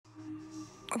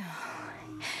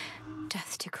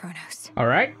Death to Kronos. All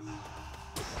right.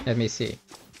 Let me see.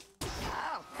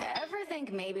 Oh, ever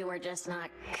think maybe we're just not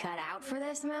cut out for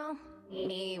this, Mel?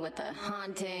 Me with the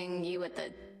haunting, you with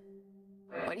the...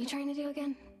 What are you trying to do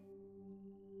again?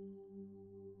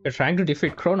 We're trying to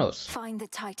defeat Kronos. Find the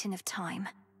Titan of Time.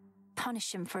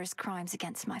 Punish him for his crimes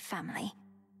against my family.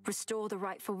 Restore the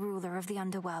rightful ruler of the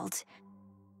underworld.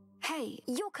 Hey,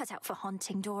 you're cut out for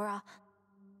haunting, Dora.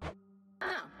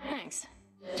 Oh, thanks.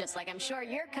 Just like I'm sure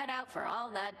you're cut out for all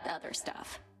that other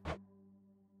stuff.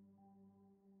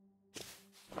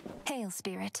 Hail,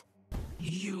 Spirit.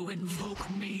 You invoke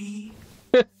me?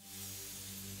 They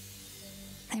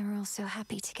were all so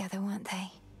happy together, weren't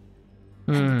they?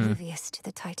 And oblivious to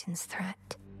the Titan's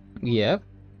threat. Yep.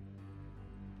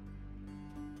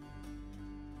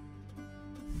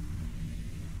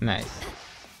 Nice.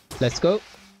 Let's go.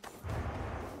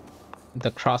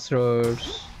 The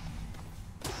crossroads.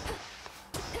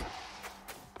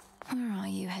 Where are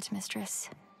you, Headmistress?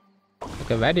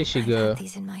 Okay, where did she go? I've had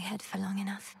these in my head for long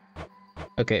enough.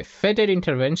 Okay, fated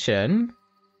intervention.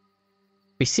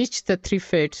 Beseech the three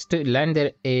fates to lend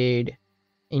their aid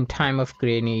in time of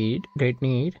great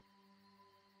need.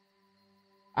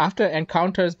 After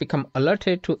encounters, become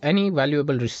alerted to any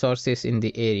valuable resources in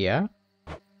the area.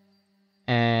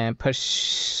 And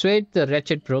persuade the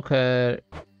wretched broker.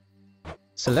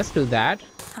 So let's do that.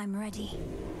 I'm ready.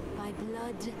 By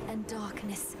blood and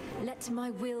darkness, let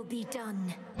my will be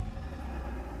done.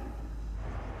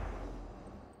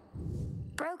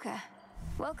 Broker,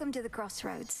 welcome to the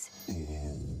crossroads.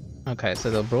 Okay,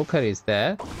 so the broker is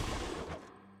there.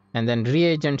 And then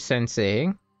reagent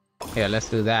sensing. Yeah, let's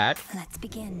do that. Let's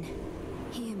begin.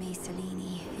 Hear me,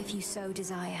 Selene, if you so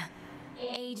desire.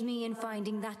 Aid me in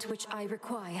finding that which I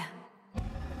require.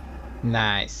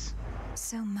 Nice.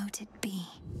 So mote it be.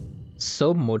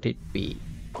 So mote it be.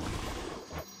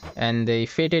 And the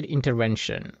fated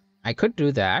intervention. I could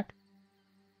do that.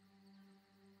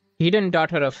 Hidden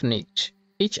daughter of niche.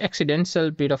 Each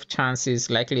accidental bit of chance is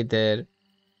likely their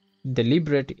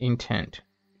deliberate intent.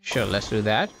 Sure, let's do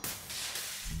that.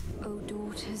 O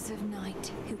daughters of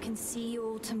night, who can see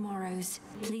all tomorrows,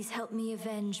 please help me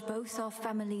avenge both our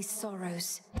families'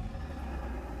 sorrows.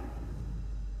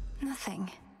 Nothing.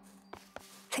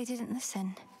 They didn't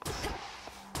listen.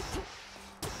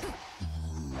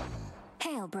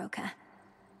 Hail, broker.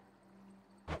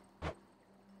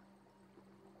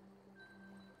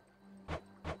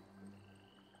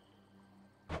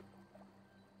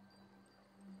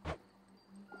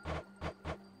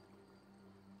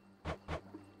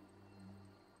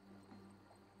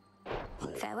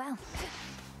 Farewell.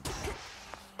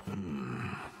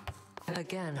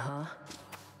 Again, huh?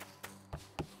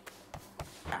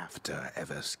 After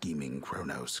ever scheming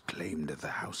Kronos claimed the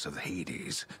House of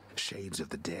Hades, shades of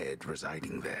the dead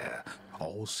residing there,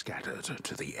 all scattered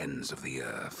to the ends of the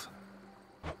earth.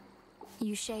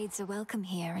 You shades are welcome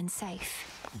here and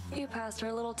safe. You passed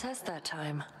her little test that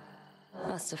time.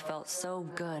 Must have felt so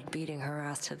good beating her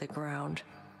ass to the ground.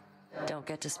 Don't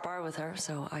get to spar with her,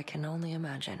 so I can only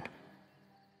imagine.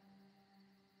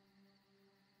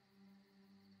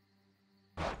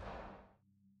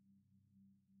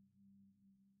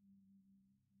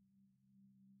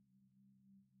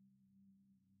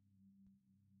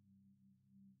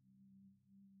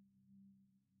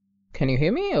 Can you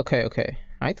hear me? Okay, okay.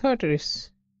 I thought it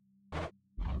is...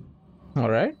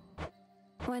 Alright.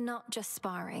 We're not just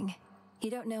sparring. You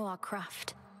don't know our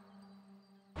craft.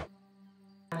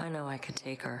 I know I could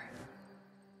take her.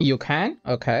 You can?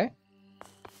 Okay.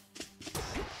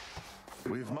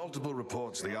 We've multiple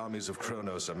reports the armies of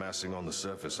Kronos are massing on the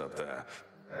surface up there,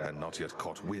 and not yet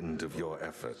caught wind of your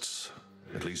efforts.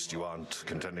 At least you aren't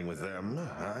contending with them,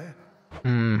 eh?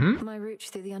 My route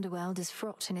through the underworld is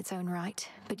fraught in its own right,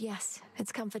 but yes,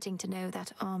 it's comforting to know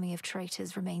that army of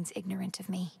traitors remains ignorant of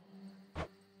me.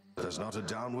 There's not a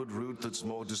downward route that's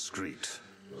more discreet.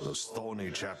 Those thorny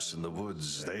chaps in the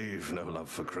woods, they've no love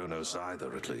for Kronos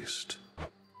either, at least.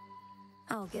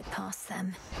 I'll get past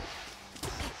them.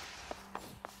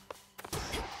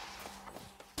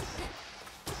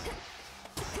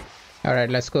 Alright,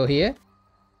 let's go here.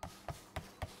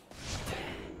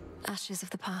 Ashes of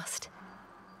the past.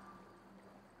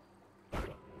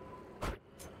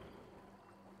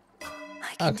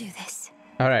 I can do this.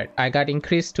 Alright, I got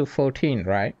increased to 14,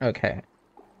 right? Okay.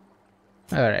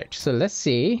 Alright, so let's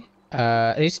see.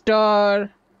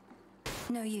 Restore.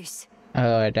 No use.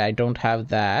 Alright, I don't have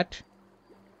that.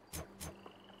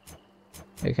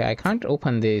 Okay, I can't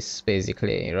open this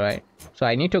basically, right? So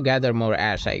I need to gather more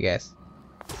ash, I guess.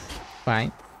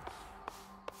 Fine.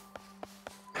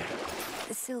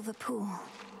 The silver pool.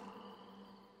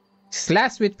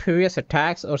 Slash with furious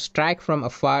attacks or strike from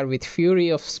afar with fury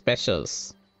of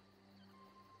specials.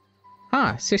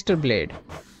 Huh, Sister Blade.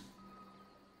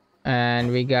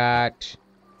 And we got...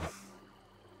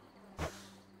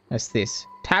 what's this?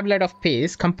 Tablet of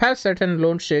Peace. Compel certain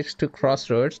lone shakes to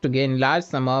crossroads to gain large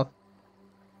sum of...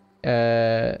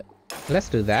 let's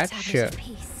do that, Tablet sure. of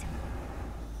Peace.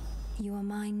 You are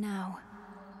mine now.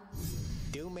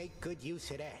 Do make good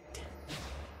use of that.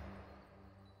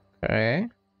 Okay.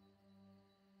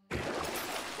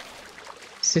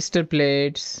 Sister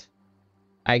Blades.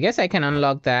 I guess I can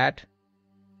unlock that.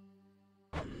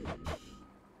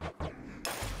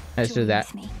 Let's do Join that.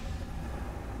 with me.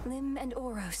 Lim and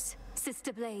Oros,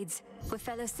 Sister Blades. We're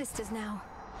fellow sisters now.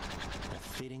 A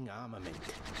fitting armament.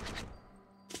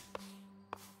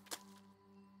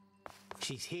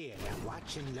 She's here, now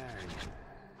watch and learn.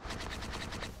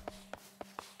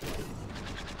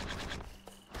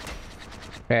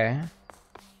 Okay.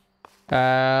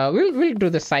 We'll do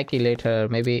the Psyche later,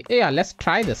 maybe. Yeah, let's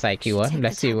try the Psyche one. Take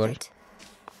Let's the see what.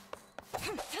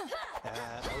 tablet.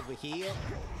 Over here.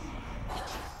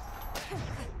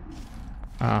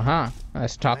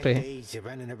 Let's talk My to him. days of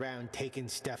running around taking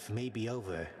stuff may be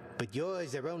over, but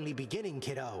yours are only beginning,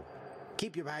 kiddo.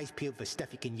 Keep your eyes peeled for stuff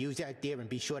you can use out there and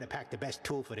be sure to pack the best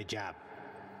tool for the job.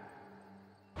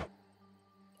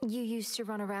 You used to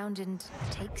run around and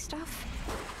take stuff?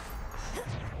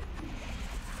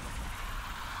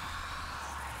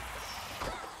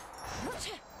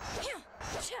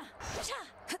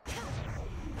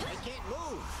 I can't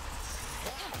move.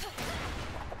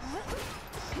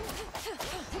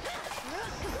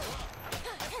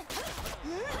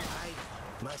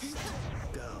 I must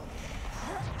go.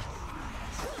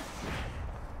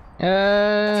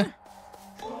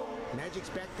 Magic's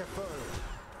back to full.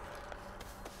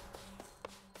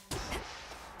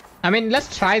 I mean,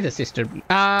 let's try the Sister.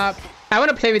 I want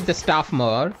to play with the staff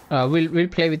more. We'll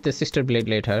play with the Sister Blade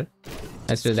later.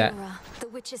 Let's do that. Dora, the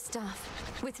witch's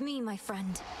staff. With me, my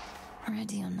friend.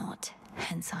 Ready or not,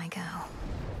 hence I go.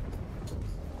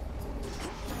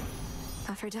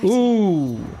 Aphrodite.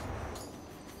 Ooh.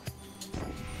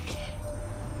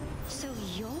 So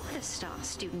you're the star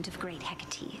student of Great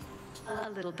Hecate. A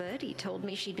little birdie told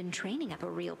me she'd been training up a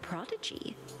real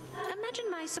prodigy. Imagine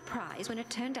my surprise when it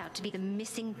turned out to be the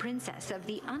missing princess of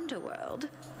the underworld.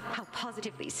 How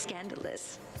positively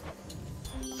scandalous.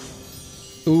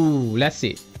 Ooh, let's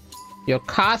see. Your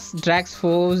cast drags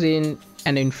foes in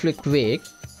and inflict weak.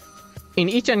 In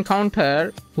each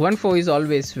encounter, one foe is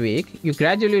always weak. You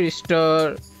gradually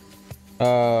restore...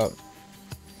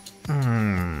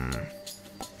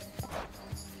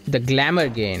 the glamour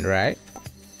gain, right?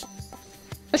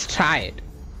 Let's try it.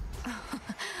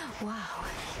 Wow.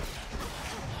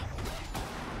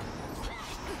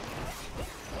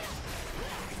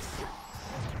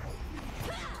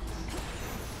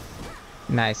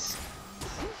 Nice.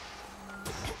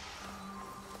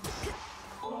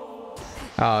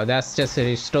 Oh, that's just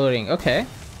restoring. Okay.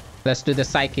 Let's do the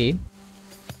Psyche.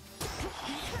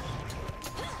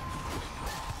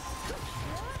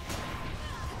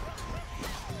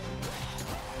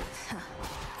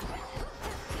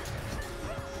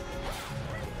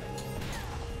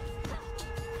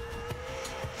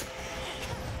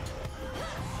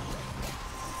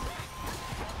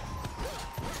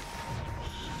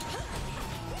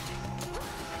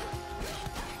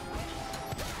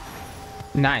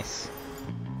 Nice.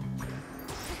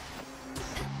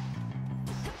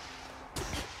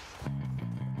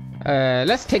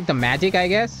 Let's take the magic, I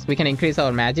guess. We can increase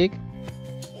our magic.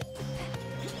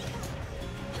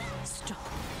 Stop.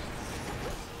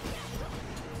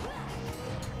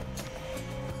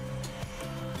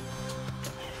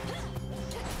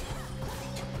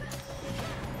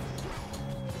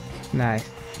 Nice.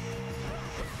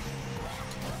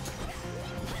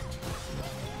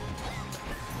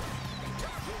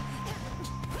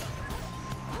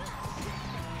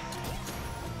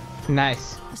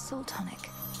 Nice. Assault tonic.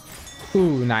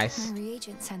 Ooh, nice. My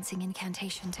reagent sensing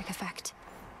incantation took effect.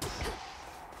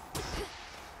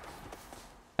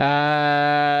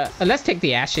 Let's take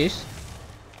the ashes.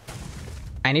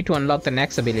 I need to unlock the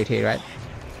next ability, right?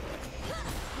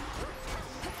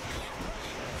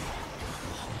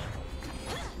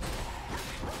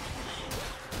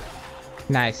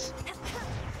 Nice.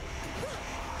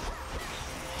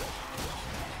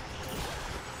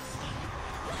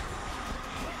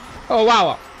 Oh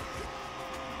wow.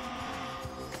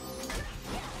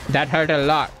 That hurt a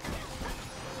lot.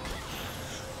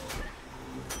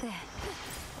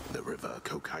 The river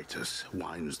Cocytus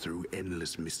winds through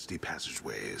endless misty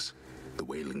passageways. The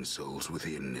wailing souls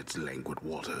within its languid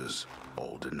waters,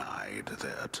 all denied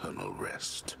their eternal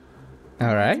rest.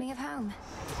 All right. Me of home.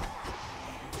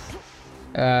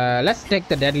 Let's take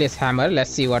the deadliest hammer.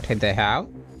 Let's see what they have.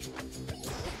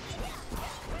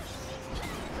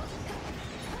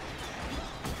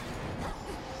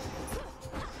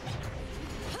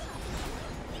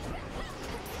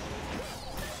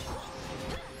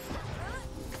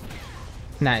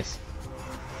 Nice.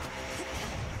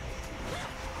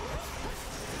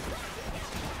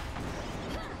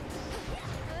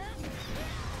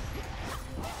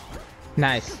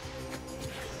 Nice.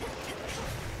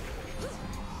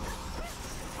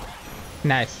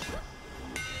 Nice.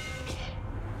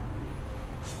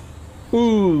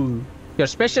 Ooh. Your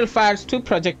special fires 2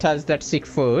 projectiles that seek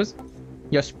foes.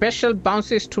 Your special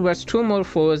bounces towards 2 more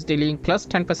foes, dealing plus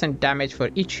 10% damage for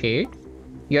each hit.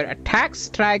 Your attack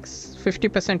strikes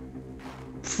 50%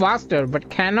 faster but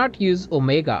cannot use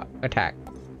Omega attack.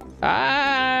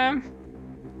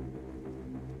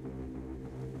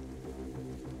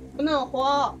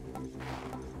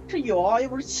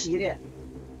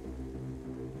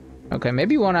 Okay,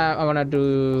 maybe I wanna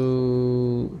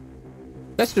do.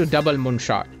 Let's do double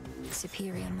moonshot.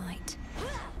 Superior might.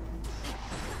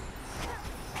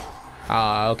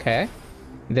 Okay.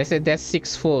 They said there's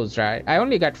 6 foes, right? I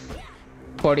only got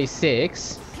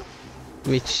 46,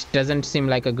 which doesn't seem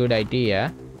like a good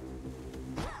idea.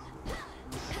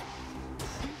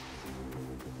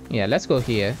 Yeah, let's go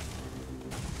here.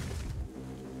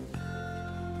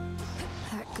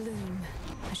 That gloom,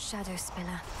 a shadow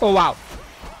spiller. Oh wow.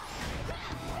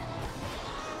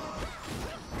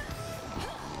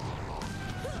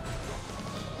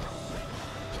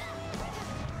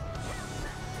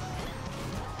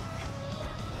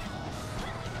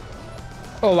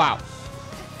 Oh wow.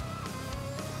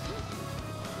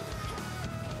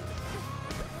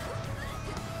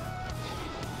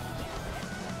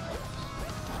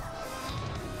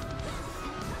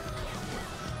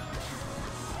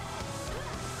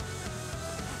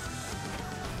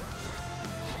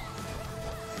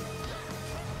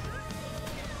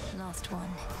 Last one.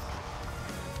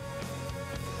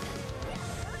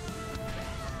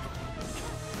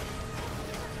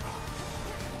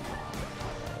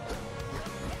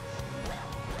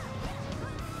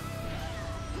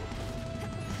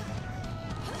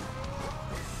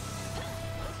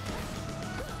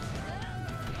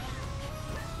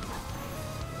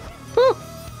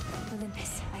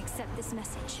 Olympus, I accept this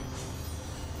message.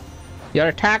 Your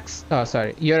attack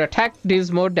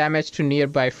deals more damage to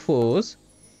nearby foes.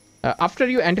 After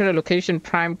you enter a location,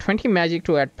 prime 20 magic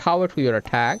to add power to your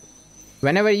attack.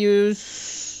 Whenever you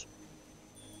use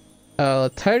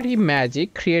 30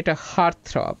 magic, create a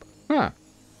heartthrob. Huh.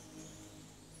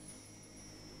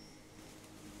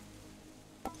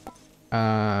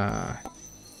 I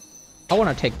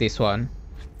want to take this one.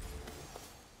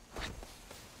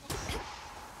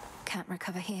 Can't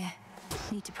recover here.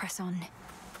 Need to press on.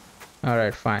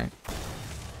 Alright, fine.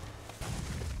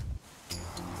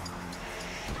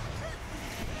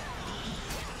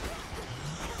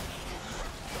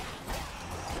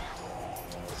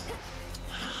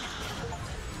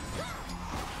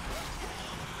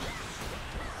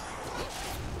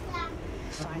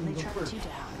 Finally tracked you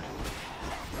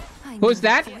down. Who's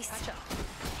that?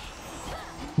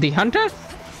 The hunter?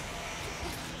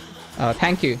 Oh,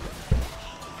 thank you.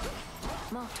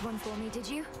 Marked one for me, did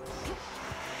you?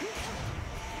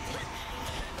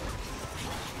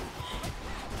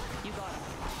 You got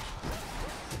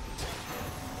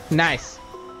it. Nice.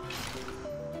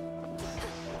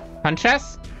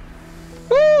 Huntress?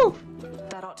 Woo!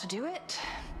 That ought to do it.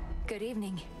 Good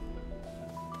evening.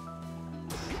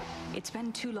 It's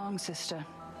been too long, sister.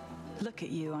 Look at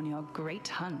you on your great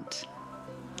hunt.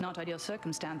 Not ideal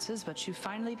circumstances, but you've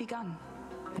finally begun.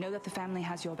 Know that the family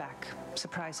has your back,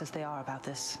 surprised as they are about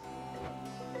this.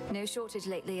 No shortage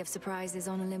lately of surprises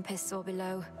on Olympus or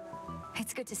below.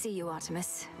 It's good to see you,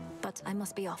 Artemis, but I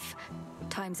must be off.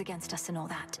 Time's against us and all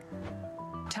that.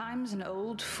 Time's an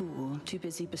old fool, too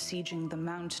busy besieging the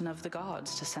mountain of the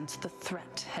gods to sense the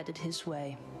threat headed his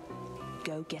way.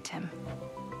 Go get him.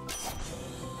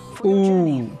 For your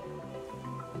journey.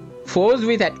 Foes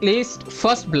with at least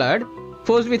first blood,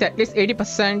 foes with at least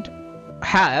 80%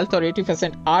 health or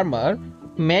 80% armor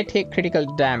may take critical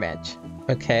damage.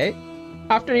 Okay.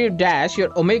 After you dash,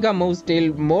 your Omega moves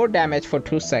deal more damage for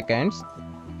 2 seconds.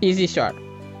 Easy shot.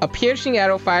 A piercing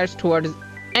arrow fires towards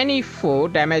any foe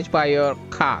damaged by your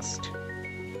cast.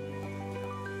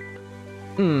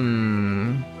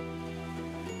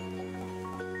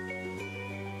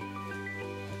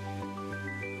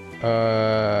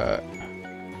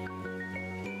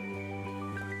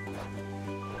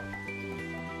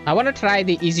 I want to try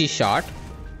the easy shot.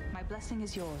 My blessing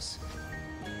is yours.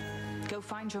 Go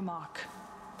find your mark.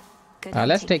 Good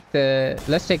Let's hunting.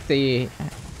 take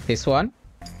this one.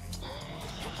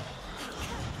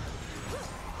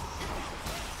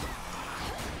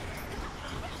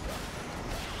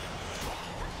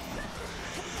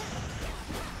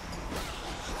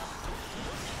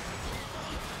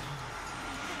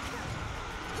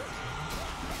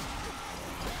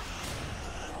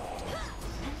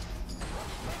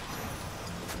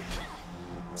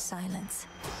 Silence.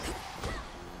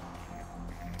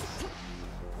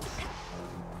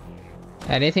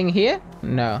 Anything here?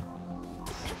 No.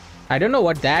 I don't know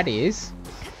what that is.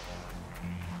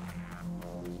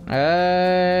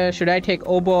 Should I take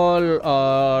Obol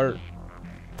or...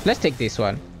 Let's take this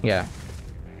one. Yeah.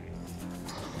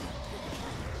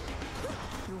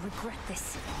 You'll regret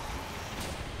this.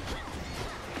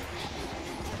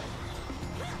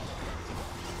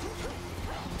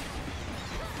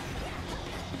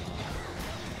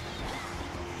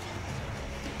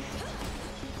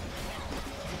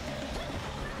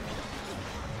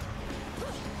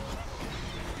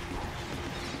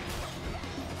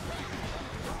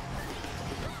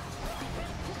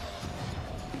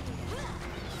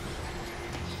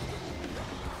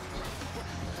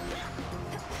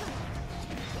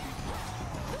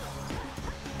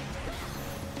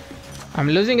 I'm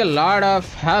losing a lot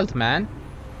of health, man.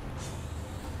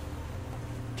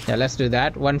 Yeah, let's do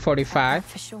that. 145.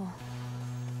 For sure.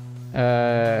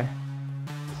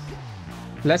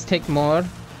 Let's take more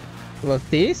of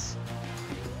this.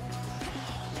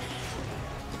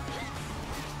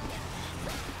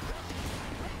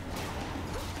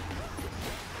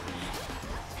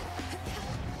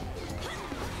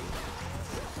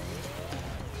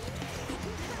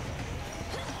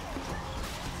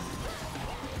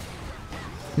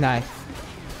 Nice.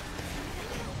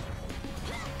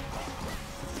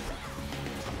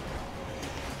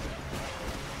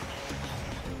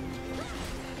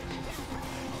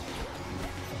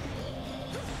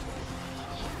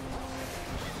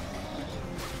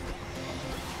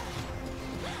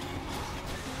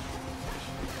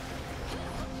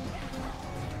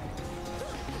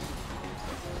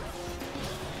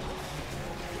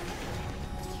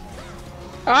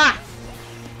 Ah!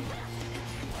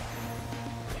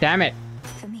 Damn it.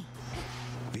 For me.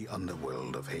 The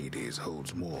underworld of Hades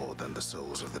holds more than the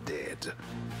souls of the dead.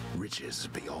 Riches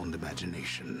beyond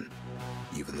imagination.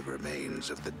 Even the remains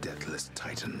of the deathless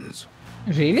titans.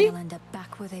 Really? They'll end up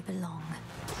back where they belong.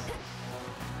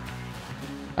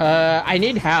 I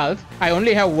need health. I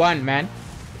only have one, man.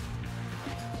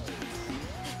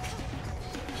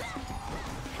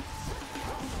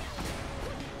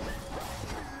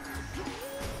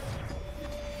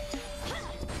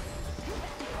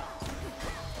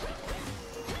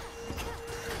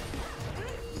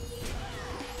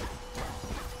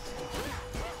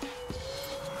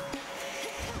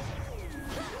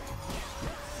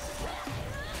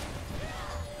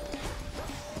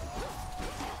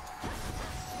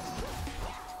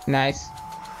 Nice.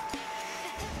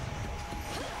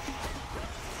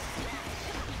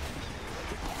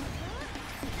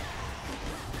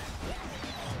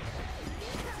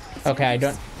 Okay, I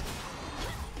don't.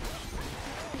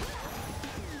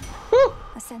 Woo!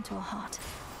 A centaur heart.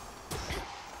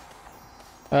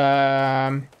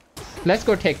 Let's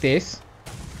go take this.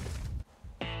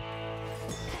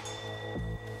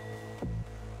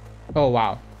 Oh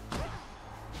wow.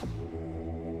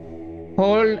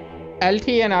 Hold LT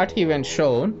and RT when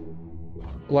shown.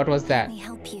 What was that? Let me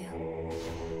help you.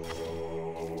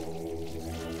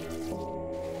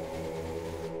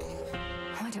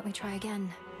 Why don't we try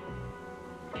again?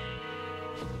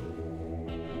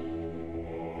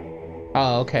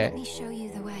 Oh, okay. Let me show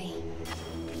you the way.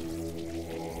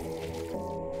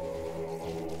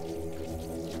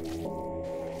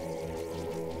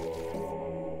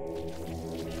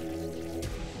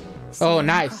 Oh, See,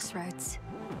 nice. Crossroads.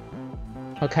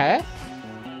 Okay.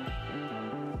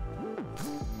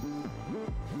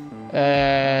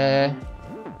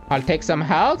 I'll take some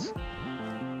health.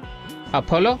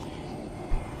 Apollo.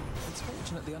 It's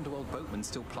fortunate the underworld boatman's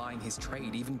still plying his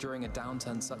trade even during a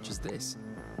downturn such as this.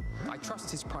 I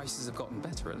trust his prices have gotten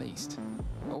better at least.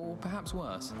 Or perhaps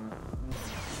worse.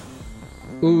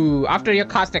 Ooh, after your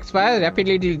cast expires,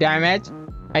 rapidly deal damage.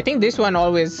 I think this one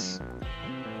always...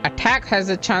 Attack has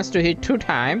a chance to hit 2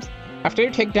 times. After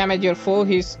you take damage, your foe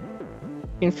is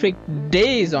inflict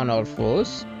daze on all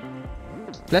foes.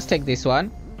 Let's take this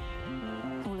one.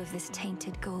 All of this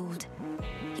tainted gold.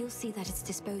 You'll see that it's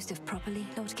disposed of properly,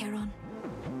 Lord Charon.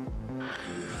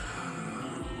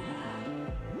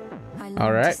 I long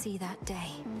Alright. to see that day.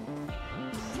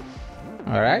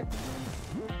 Alright.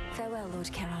 Farewell, Lord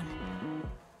Charon.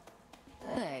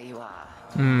 are.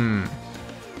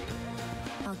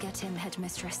 I'll get him,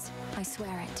 Headmistress. I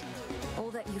swear it.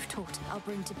 All that you've taught, I'll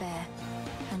bring to bear.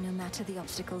 And no matter the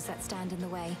obstacles that stand in the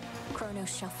way,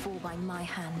 Kronos shall fall by my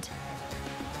hand.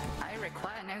 I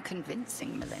require no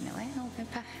convincing, Millennial, although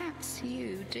perhaps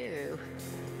you do.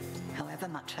 However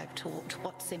much I've taught,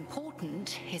 what's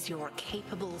important is you're a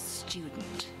capable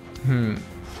student.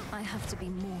 I have to be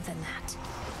more than that.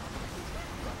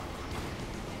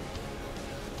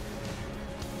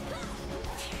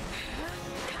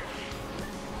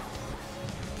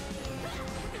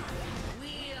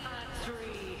 We are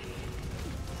three.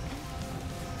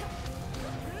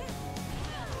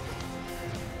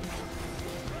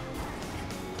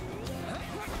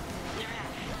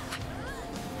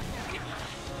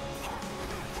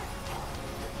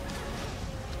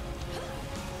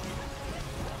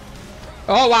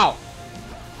 Oh wow.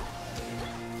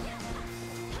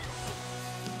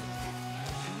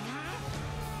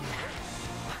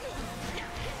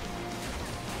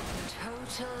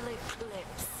 Total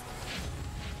eclipse.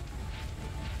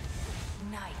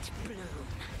 Night bloom.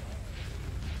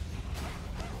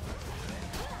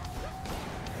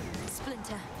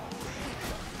 Splinter.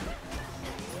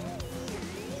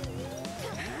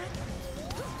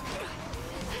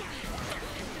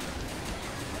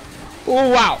 Oh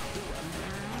wow.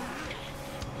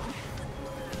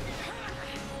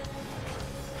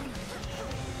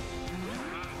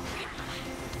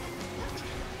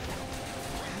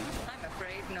 I'm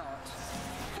afraid not.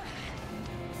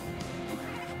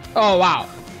 Oh wow.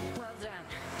 Well done.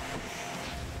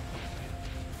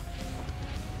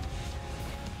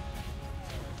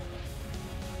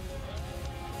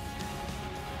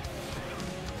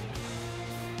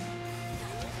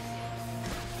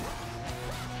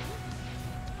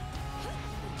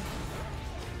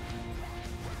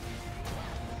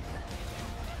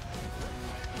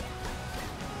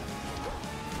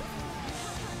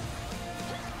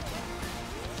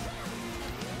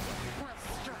 Well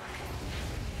struck.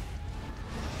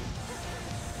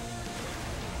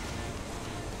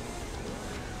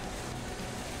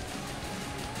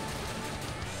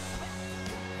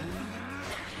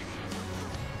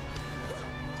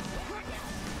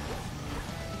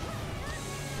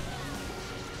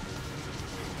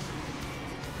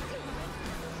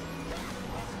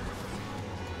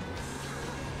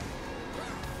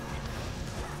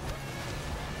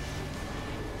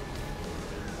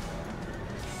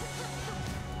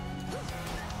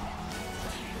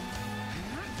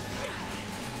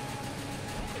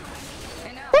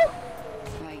 Enough.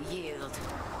 I yield.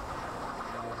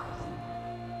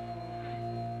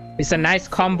 It's a nice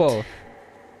combo.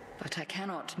 But I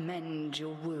cannot mend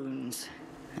your wounds,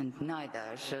 and neither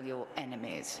shall your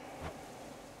enemies.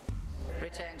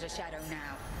 Return to Shadow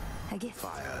now. A gift.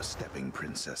 Fire-stepping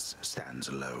princess stands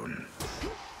alone.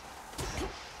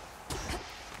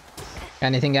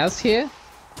 Anything else here?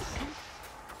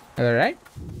 Alright.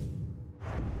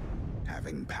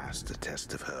 Having passed the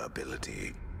test of her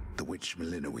ability, the witch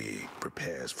Millennial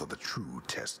prepares for the true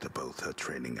test of both her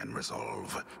training and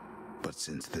resolve. But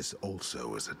since this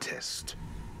also is a test,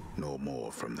 no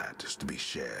more from that is to be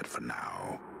shared for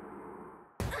now.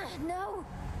 No!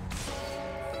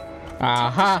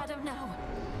 Aha. Shadow, no!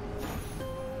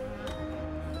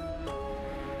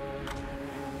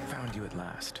 Found you at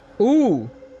last. Ooh.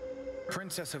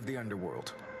 Princess of the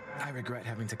Underworld. I regret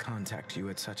having to contact you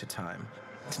at such a time.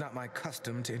 It's not my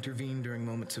custom to intervene during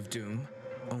moments of doom,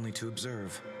 only to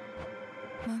observe.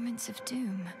 Moments of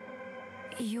doom.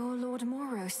 You're Lord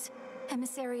Moros,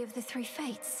 emissary of the Three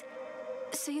Fates.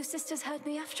 So your sisters heard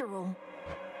me after all.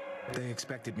 They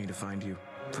expected me to find you,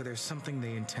 for there's something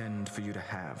they intend for you to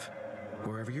have.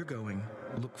 Wherever you're going,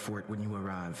 look for it when you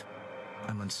arrive.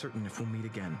 I'm uncertain if we'll meet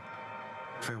again.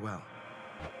 Farewell.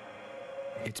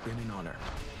 It's been an honor.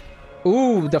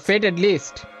 Ooh, the fated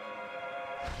list.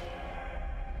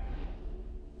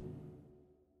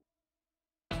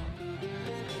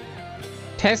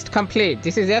 Test complete.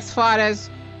 This is as far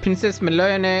as Princess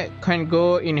Millennial can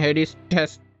go in Hades'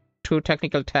 test 2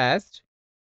 technical test.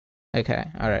 Okay,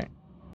 alright.